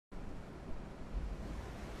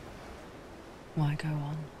Why go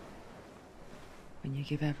on when you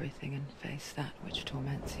give everything and face that which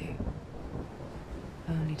torments you,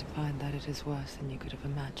 only to find that it is worse than you could have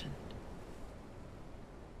imagined?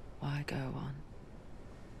 Why go on?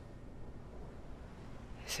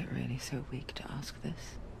 Is it really so weak to ask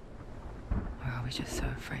this? Or are we just so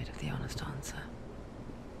afraid of the honest answer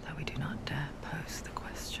that we do not dare pose the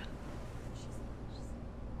question?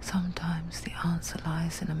 Sometimes the answer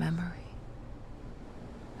lies in a memory,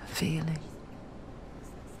 a feeling,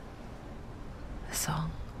 a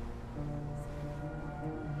song.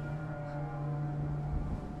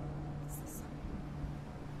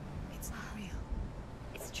 It's not real.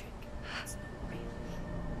 It's a trick. It's not real.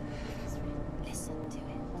 It is real. Listen to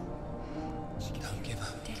it. Don't give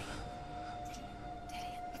up. Dillian.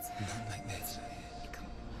 It's Not like this.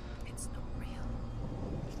 It's not real.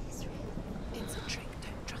 It is real. It's a trick.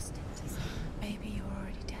 Don't trust it. Maybe you're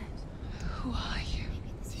already dead. Who are you?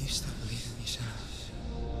 Do you still believe in yourself?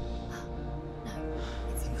 No,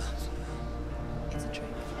 it's enough. It's a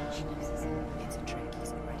trick. She knows this. It's a trick.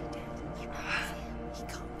 He's already dead. He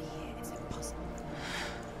can't be here. It's impossible.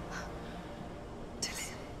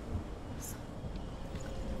 Dillian.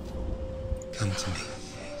 Come to me.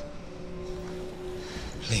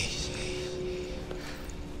 Please.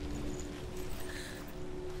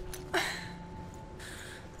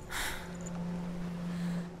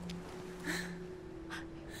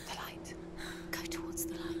 The light. Go towards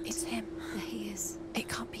the light. It's him. There he is. It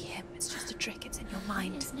can't be him. It's just a trick. It's in your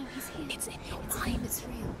mind. Yes, no, he's here. It's in your mind. It's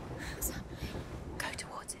real. What's happening? Go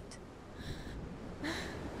towards it.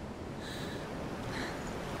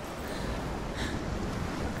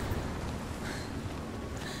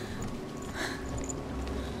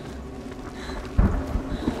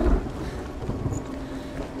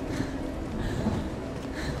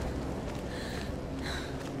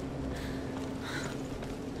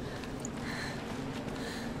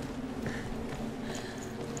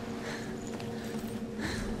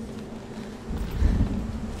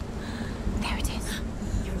 There it is.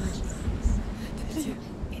 You're imagining.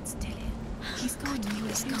 It's Dillian. He's gone. You were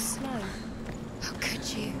too slow. How could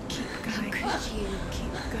you? Keep going. How could you?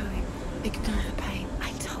 Keep going. Ignore the pain.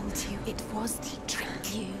 I told you it was the trick.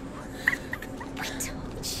 You. I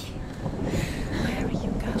told you. Where are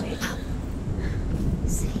you going? Up.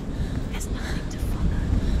 See? There's nothing to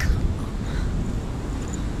follow. Come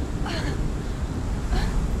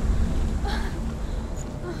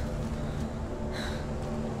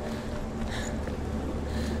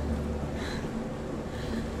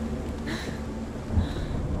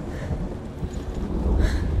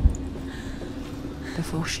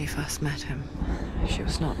Before she first met him, she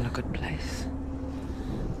was not in a good place.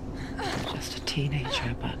 Just a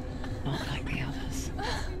teenager, but not like the others.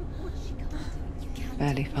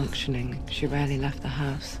 Barely functioning, she rarely left the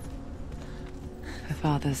house. Her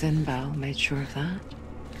father's in-bell made sure of that.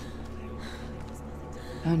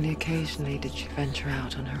 Only occasionally did she venture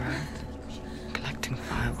out on her own, collecting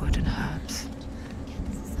firewood and herbs,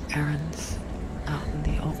 errands out in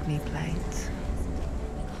the Orkney Plains.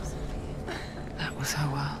 That was her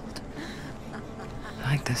world.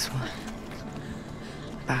 Like this one.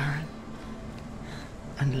 Barren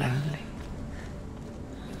and lonely.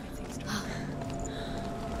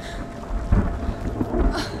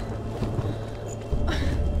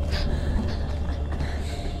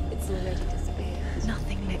 It's already disappeared.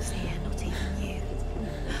 Nothing lives here, not even you.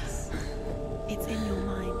 It's in your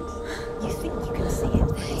mind. You think you can see it,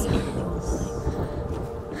 but it's in your mind.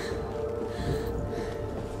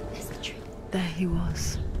 There's the tree. There he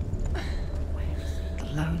was. The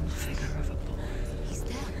lone figure of a boy. He's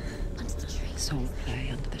there. Under the tree. Saw play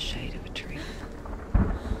under the shade of a tree.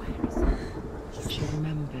 She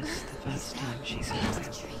remembers the first time she saw Under him. the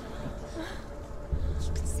tree.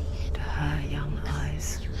 You can see him. To her young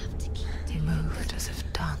eyes, You have to keep he doing moved as if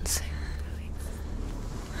dancing.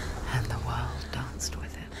 And the world danced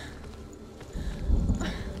with him.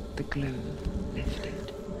 The gloom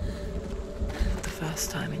lifted. For the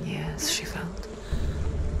first time in years, she felt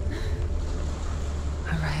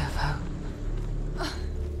a ray of hope.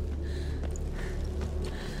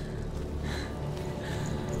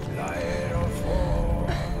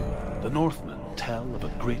 The Northmen tell of a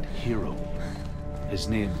great hero. His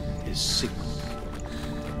name is Sigmund.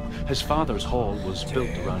 His father's hall was built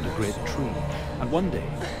around a great tree, and one day,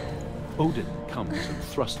 Odin comes and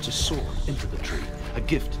thrusts a sword into the tree, a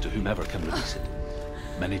gift to whomever can release it.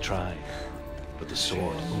 Many try, but the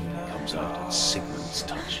sword only comes out at Sigmund's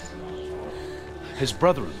touch. His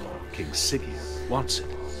brother-in-law, King Siggeir, wants it,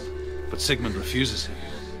 but Sigmund refuses him,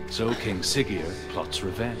 so King Siggeir plots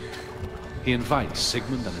revenge. He invites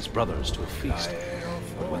Sigmund and his brothers to a feast,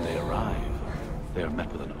 but when they arrive, They are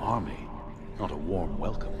met with an army, not a warm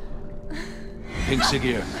welcome. King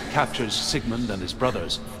Siggeir captures Sigmund and his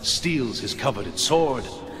brothers, steals his coveted sword,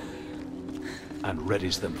 and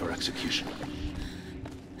readies them for execution.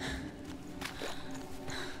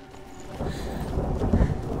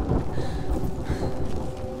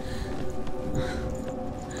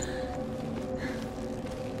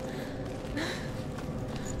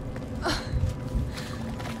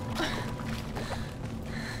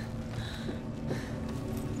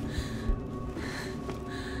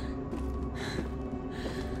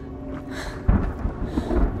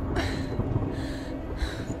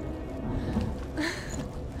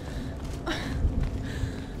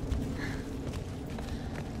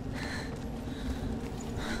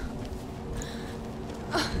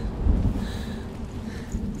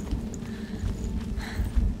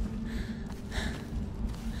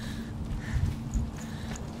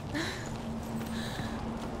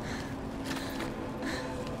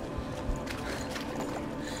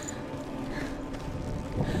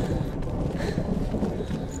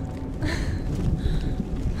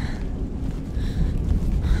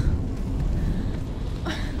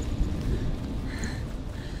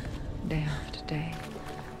 Day after day,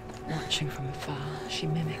 watching from afar, she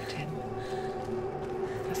mimicked him,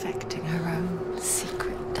 perfecting her own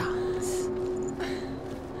secret dance,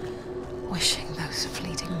 wishing those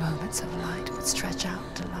fleeting moments of light would stretch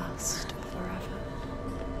out to last forever.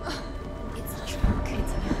 It's a trick.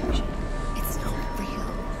 It's an illusion. It's not real.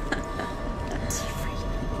 It's free.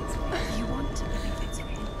 You want to believe it's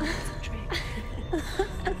real. It's a trick.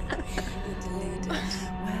 You're deluded.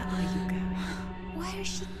 Where are you going? Where is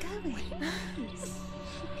she going?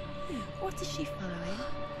 What is she following?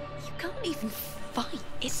 You can't even fight.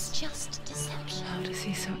 It's just deception. How does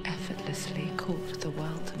he so effortlessly court the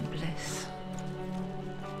wealth and bliss?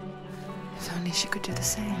 If only she could do the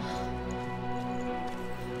same.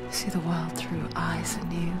 See the world through eyes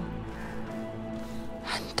anew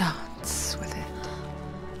and dance with it,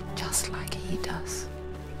 just like he does.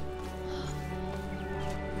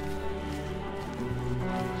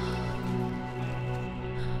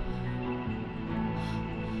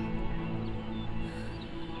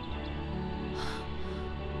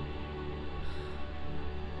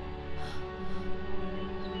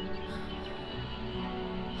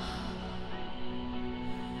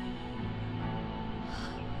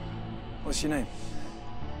 What's your name?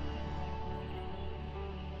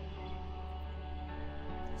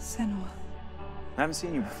 Senua. I haven't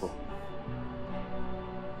seen you before.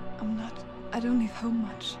 I don't leave home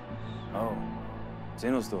much. Oh,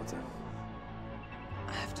 Zenua's daughter.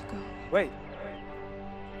 I have to go. Wait.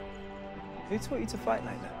 Who taught you to fight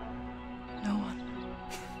like that? No one.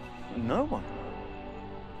 No one.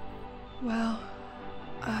 Well,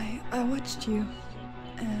 I watched you,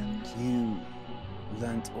 and You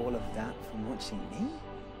learnt all of that from watching me?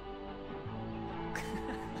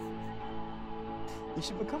 You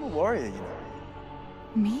should become a warrior, you know.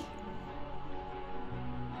 me?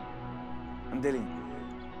 I'm Dillian.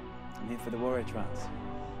 I'm here for the warrior trials.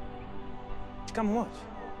 Just come and watch.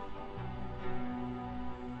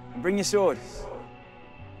 And bring your sword.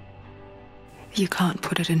 You can't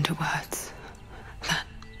put it into words. That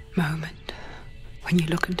moment when you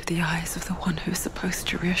look into the eyes of the one who's supposed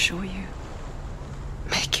to reassure you,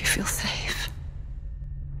 make you feel safe.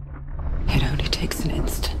 It only takes an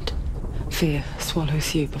instant. Fear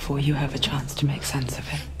swallows you before you have a chance to make sense of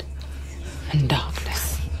it. And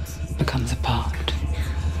darkness becomes a part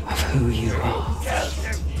of who you are.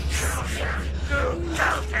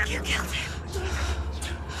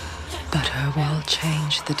 But her world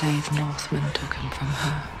changed the day the Northmen took him from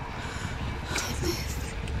her.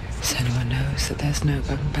 Senua knows that there's no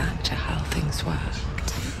going back to how things were.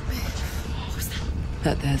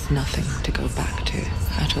 That there's nothing to go back to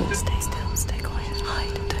at all. Stay still, stay quiet,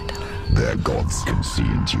 hide, don't tell her. Their gods can see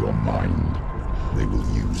into your mind. They will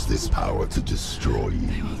use this power to destroy you.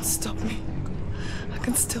 They won't stop me. I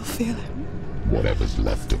can still feel him. Whatever's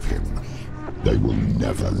left of him, they will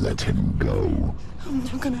never let him go. I'm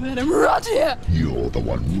not gonna let him rot here! You're the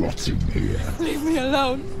one rotting here. Leave me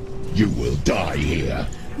alone! You will die here.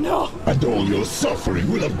 No! And all your suffering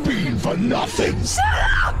will have been for nothing. Shut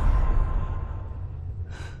up!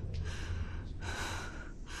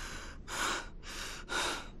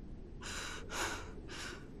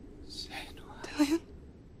 Dillian?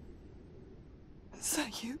 Is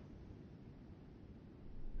that you?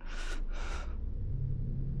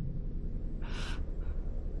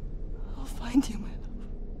 I'll find you, my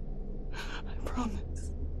love. I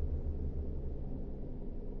promise.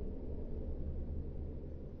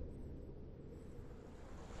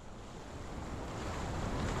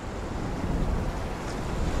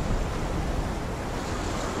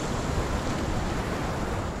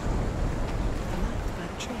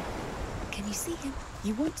 you see him?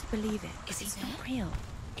 You want to believe it. Is he It's there? not real.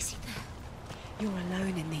 Is he there? You're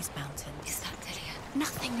alone in these mountains. Is that Delia?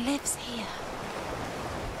 Nothing lives here.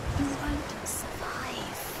 You won't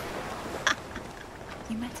survive.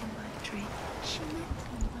 You met him by the tree. She met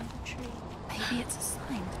him by the tree. Maybe it's a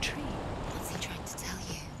sign, the tree. What's he trying to tell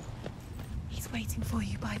you? He's waiting for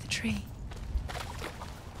you by the tree.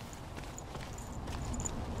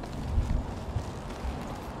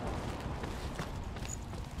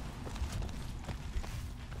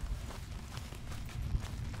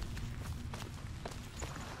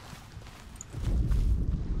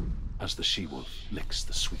 As the she-wolf licks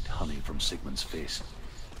the sweet honey from Sigmund's face,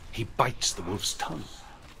 he bites the wolf's tongue.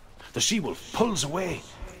 The she-wolf pulls away,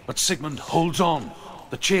 but Sigmund holds on.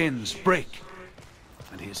 The chains break,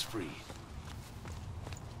 and he is free.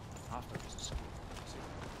 After his escape,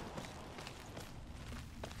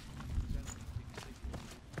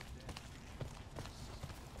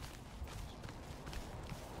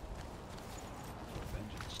 for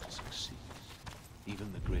vengeance to succeed,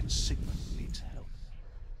 even the great Sigmund needs help.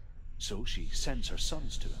 So she sends her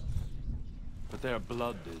sons to him. But their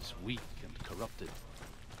blood is weak and corrupted,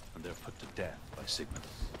 and they're put to death by Sigmund.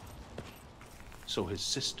 So his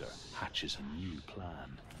sister hatches a new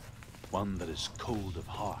plan, one that is cold of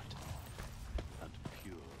heart and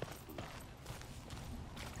pure of blood.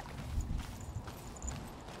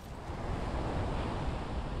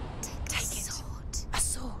 Take a sword. A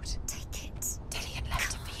sword. Take it. Dillian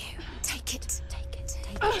left it for you. Take it. Take it.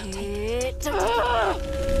 Take it.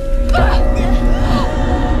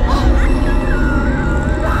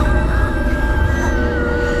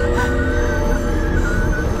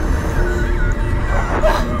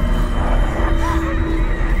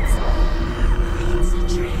 It's a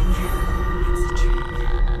trick. It's a trick.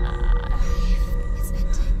 It's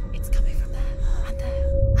ending. It's coming from there and there.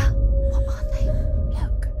 What are they?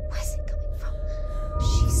 Look. Where's it coming from?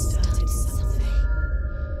 She started something.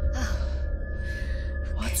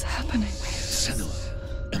 What's happening? Senua,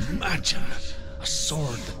 imagine a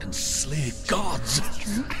sword that can slay gods.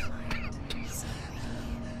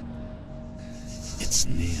 Its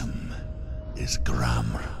name is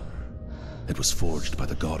Gramr. It was forged by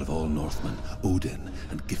the god of all Northmen, Odin,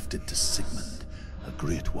 and gifted to Sigmund, a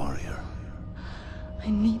great warrior. I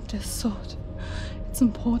need this sword. It's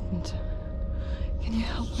important. Can you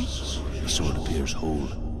help me? The sword appears whole,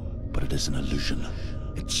 but it is an illusion.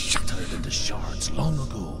 It shattered into shards long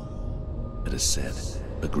ago. It is said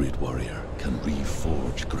a great warrior can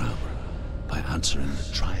reforge Gramr by answering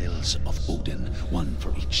the trials of Odin, one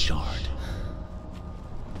for each shard.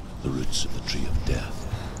 The roots of the Tree of Death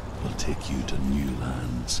will take you to new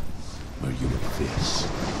lands where you will face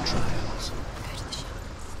trials.